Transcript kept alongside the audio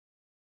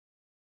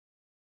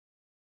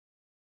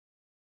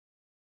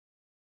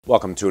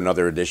Welcome to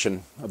another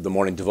edition of the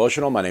Morning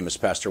Devotional. My name is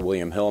Pastor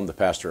William Hill. I'm the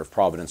pastor of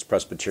Providence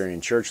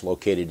Presbyterian Church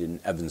located in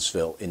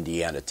Evansville,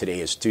 Indiana. Today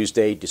is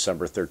Tuesday,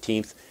 December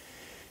 13th,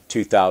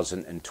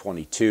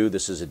 2022.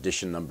 This is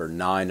edition number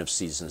 9 of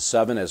Season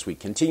 7 as we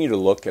continue to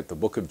look at the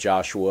book of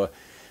Joshua,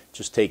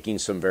 just taking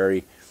some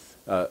very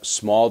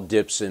small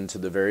dips into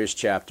the various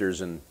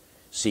chapters and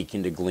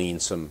seeking to glean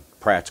some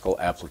practical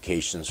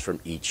applications from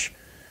each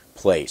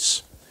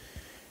place.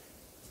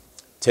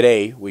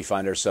 Today, we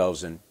find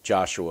ourselves in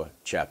Joshua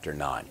chapter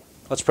 9.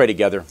 Let's pray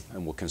together,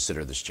 and we'll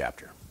consider this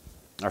chapter.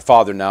 Our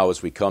Father, now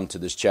as we come to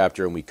this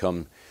chapter and we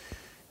come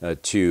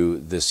to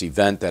this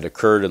event that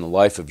occurred in the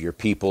life of your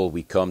people,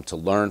 we come to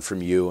learn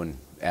from you and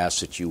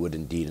ask that you would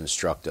indeed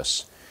instruct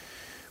us.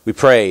 We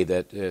pray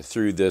that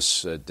through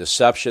this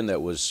deception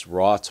that was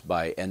wrought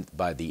by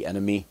the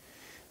enemy,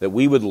 that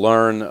we would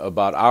learn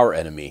about our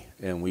enemy,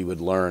 and we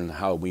would learn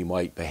how we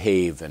might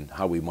behave and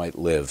how we might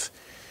live.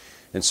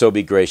 And so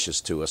be gracious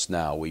to us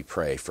now, we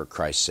pray, for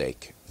Christ's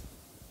sake.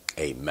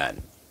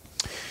 Amen.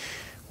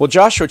 Well,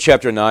 Joshua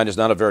chapter 9 is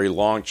not a very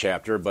long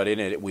chapter, but in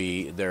it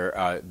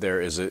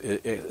there is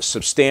a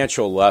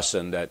substantial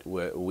lesson that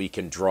we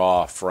can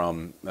draw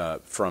from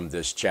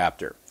this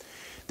chapter.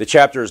 The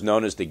chapter is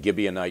known as the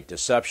Gibeonite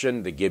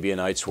deception. The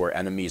Gibeonites were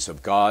enemies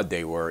of God.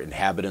 They were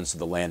inhabitants of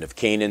the land of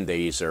Canaan.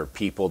 These are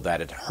people that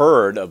had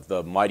heard of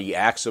the mighty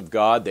acts of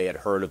God. They had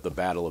heard of the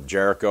Battle of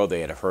Jericho.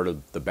 They had heard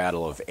of the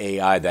Battle of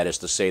Ai. That is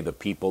to say, the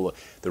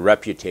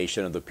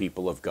reputation of the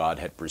people of God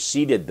had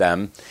preceded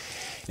them.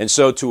 And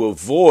so to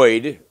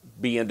avoid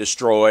being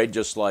destroyed,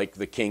 just like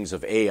the kings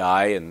of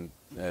Ai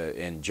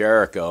and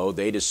Jericho,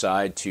 they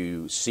decide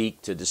to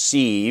seek to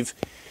deceive.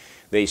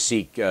 They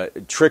seek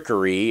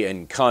trickery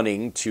and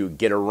cunning to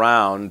get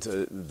around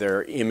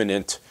their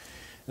imminent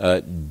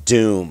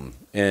doom.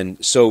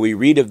 And so we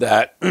read of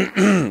that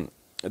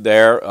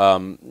there.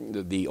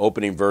 The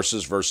opening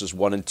verses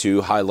 1 and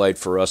 2, highlight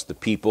for us the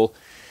people,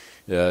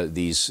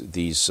 these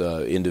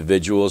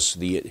individuals,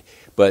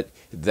 but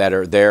that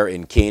are there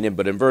in Canaan.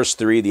 But in verse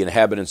 3, the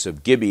inhabitants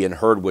of Gibeon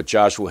heard what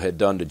Joshua had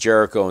done to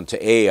Jericho and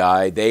to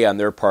Ai. They, on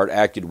their part,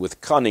 acted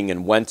with cunning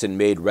and went and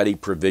made ready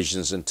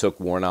provisions and took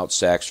worn-out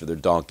sacks for their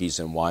donkeys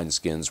and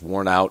wineskins,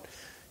 worn out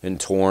and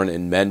torn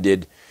and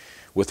mended,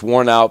 with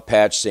worn-out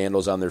patched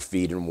sandals on their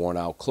feet and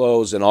worn-out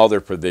clothes, and all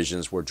their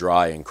provisions were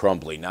dry and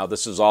crumbly. Now,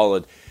 this is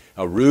all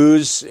a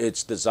ruse.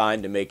 It's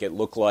designed to make it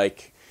look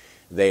like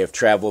they have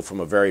traveled from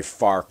a very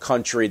far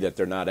country, that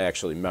they're not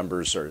actually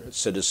members or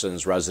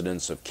citizens,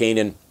 residents of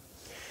Canaan,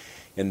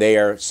 and they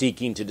are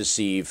seeking to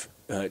deceive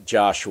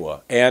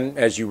Joshua. And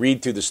as you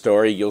read through the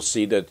story, you'll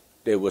see that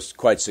it was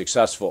quite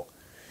successful,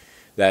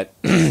 that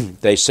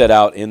they set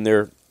out in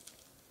their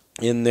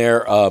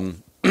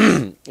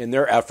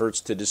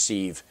efforts to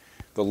deceive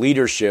the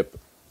leadership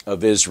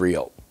of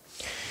Israel.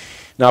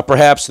 Now,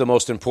 perhaps the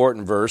most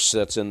important verse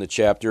that's in the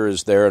chapter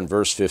is there in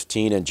verse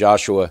 15, and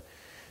Joshua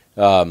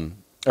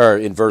or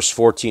in verse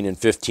 14 and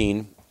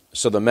 15,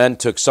 so the men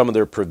took some of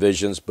their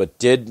provisions, but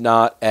did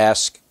not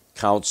ask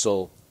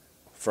counsel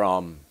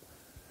from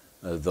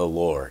the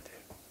Lord.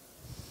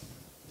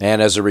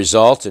 And as a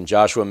result, and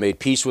Joshua made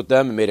peace with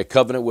them and made a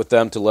covenant with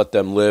them to let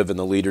them live, and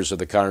the leaders of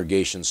the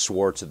congregation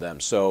swore to them.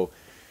 So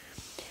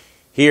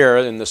here,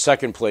 in the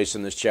second place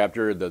in this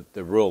chapter,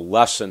 the real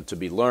lesson to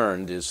be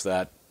learned is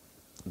that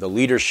the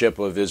leadership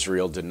of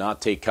Israel did not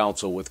take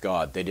counsel with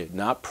God. They did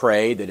not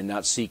pray. They did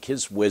not seek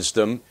His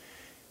wisdom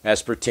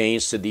as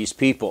pertains to these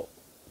people.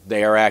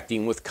 They are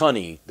acting with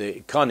cunning.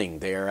 They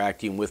are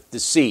acting with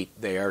deceit.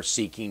 They are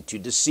seeking to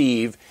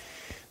deceive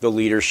the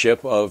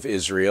leadership of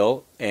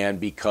Israel. And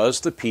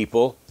because the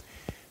people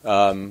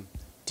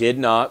did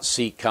not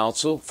seek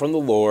counsel from the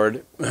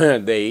Lord,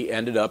 they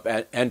ended up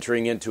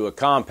entering into a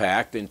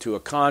compact, into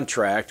a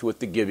contract with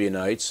the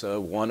Gibeonites,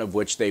 one of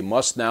which they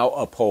must now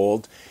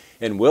uphold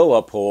and will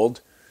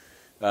uphold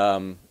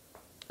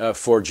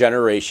for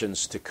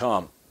generations to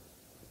come.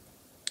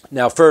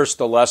 Now, first,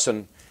 the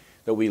lesson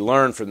that we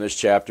learn from this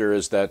chapter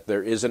is that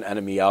there is an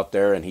enemy out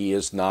there, and he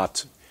is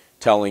not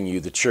telling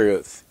you the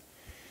truth.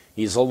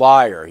 He's a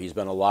liar. He's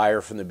been a liar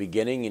from the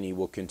beginning, and he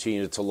will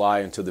continue to lie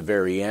until the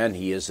very end.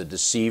 He is a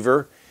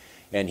deceiver,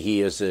 and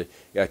he is an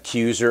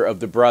accuser of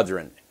the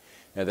brethren.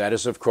 And that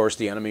is, of course,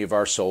 the enemy of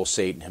our soul,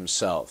 Satan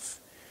himself.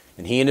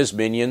 And he and his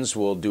minions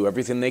will do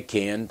everything they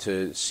can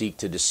to seek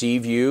to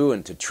deceive you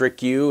and to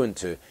trick you and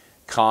to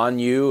con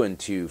you and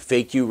to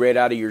fake you right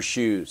out of your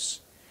shoes.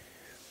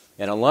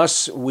 And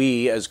unless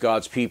we, as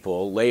God's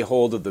people, lay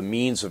hold of the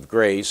means of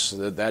grace,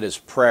 that is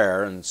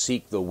prayer, and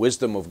seek the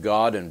wisdom of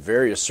God in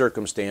various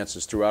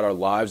circumstances throughout our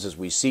lives as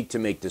we seek to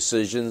make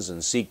decisions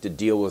and seek to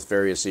deal with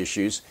various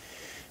issues,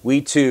 we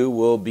too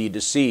will be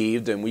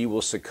deceived, and we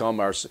will succumb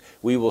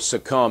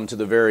to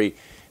the very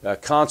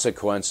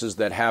consequences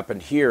that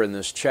happened here in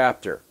this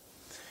chapter.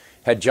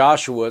 Had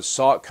Joshua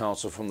sought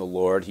counsel from the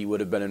Lord, he would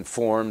have been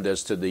informed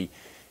as to the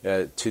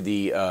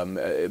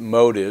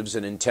motives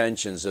and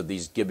intentions of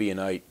these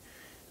Gibeonite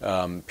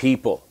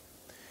people.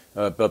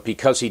 But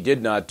because he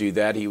did not do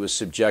that, he was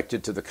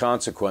subjected to the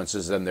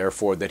consequences, and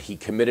therefore that he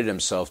committed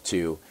himself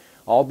to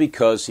all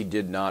because he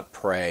did not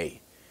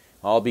pray,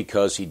 all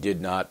because he did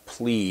not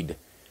plead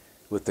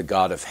with the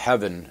God of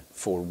heaven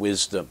for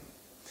wisdom.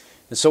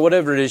 And so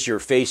whatever it is you're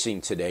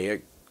facing today,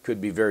 it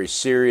could be very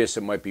serious,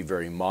 it might be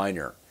very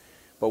minor,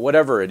 but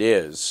whatever it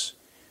is,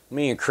 let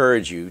me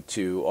encourage you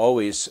to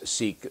always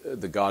seek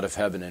the God of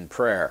heaven in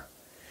prayer.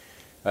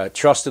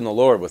 Trust in the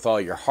Lord with all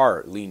your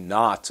heart. Lean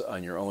not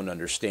on your own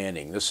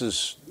understanding. This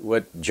is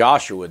what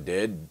Joshua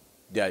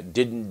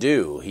didn't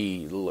do.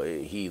 He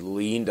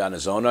leaned on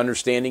his own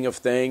understanding of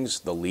things,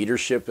 the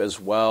leadership as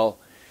well,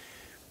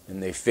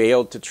 and they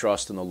failed to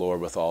trust in the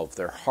Lord with all of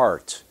their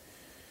heart.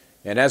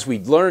 And as we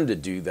learn to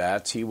do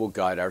that, he will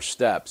guide our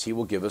steps. He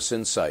will give us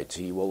insight.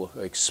 He will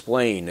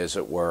explain, as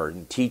it were,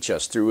 and teach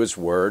us through his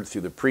word,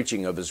 through the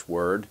preaching of his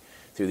word,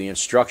 through the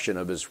instruction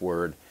of his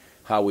word,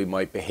 how we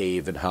might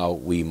behave and how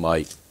we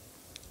might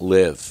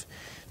live.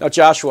 Now,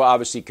 Joshua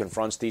obviously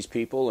confronts these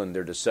people and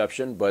their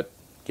deception, but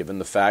given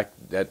the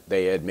fact that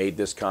they had made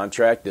this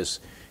contract, this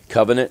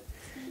covenant,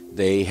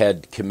 they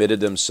had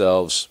committed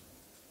themselves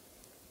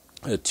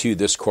to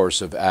this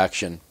course of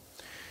action.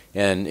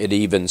 And it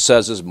even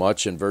says as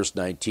much in verse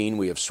 19,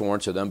 we have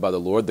sworn to them by the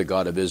Lord, the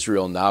God of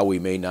Israel, now we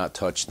may not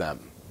touch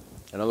them.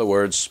 In other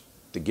words,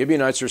 the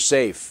Gibeonites are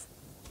safe.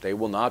 They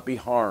will not be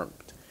harmed.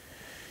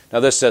 Now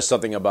this says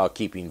something about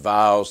keeping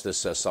vows. This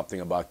says something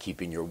about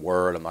keeping your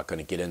word. I'm not going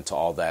to get into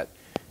all that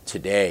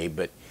today,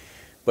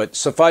 but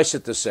suffice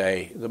it to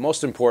say, the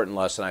most important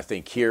lesson I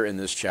think here in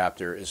this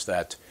chapter is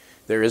that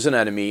there is an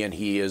enemy and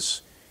he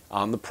is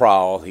on the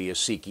prowl. He is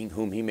seeking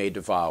whom he may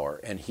devour,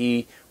 and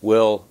he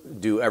will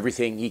do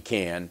everything he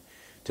can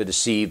to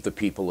deceive the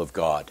people of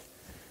God.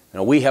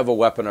 Now we have a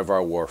weapon of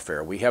our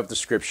warfare. We have the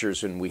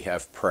scriptures and we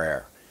have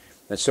prayer.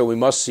 And so we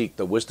must seek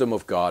the wisdom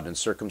of God in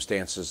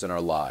circumstances in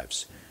our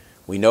lives.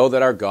 We know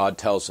that our God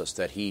tells us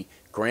that he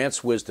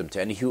grants wisdom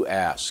to any who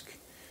ask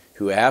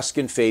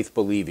in faith,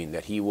 believing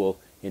that he will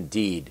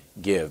indeed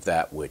give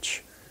that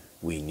which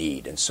we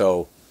need. And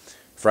so,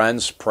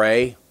 friends,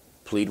 pray,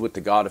 plead with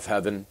the God of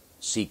heaven,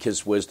 seek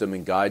his wisdom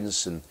and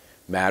guidance in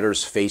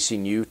matters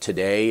facing you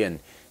today and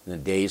in the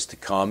days to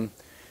come,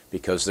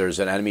 because there's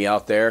an enemy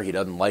out there. He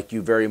doesn't like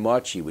you very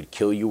much. He would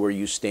kill you where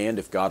you stand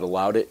if God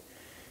allowed it.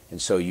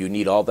 And so you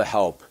need all the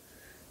help.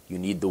 You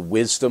need the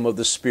wisdom of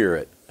the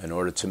Spirit in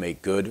order to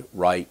make good,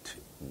 right,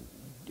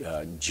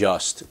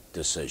 just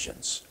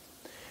decisions.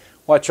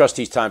 Well, I trust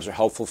these times are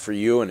helpful for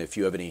you, and if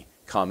you have any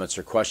comments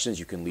or questions,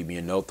 you can leave me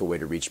a note. The way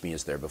to reach me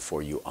is there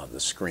before you on the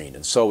screen.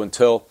 And so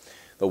until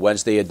the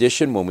Wednesday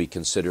edition, when we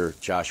consider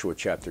Joshua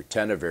chapter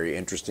 10, a very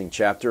interesting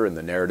chapter in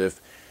the narrative,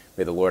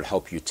 may the Lord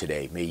help you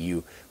today. May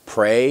you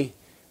pray,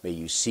 may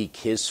you seek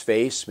his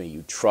face, may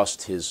you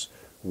trust his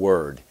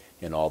word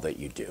in all that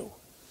you do.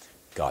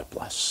 God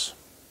bless.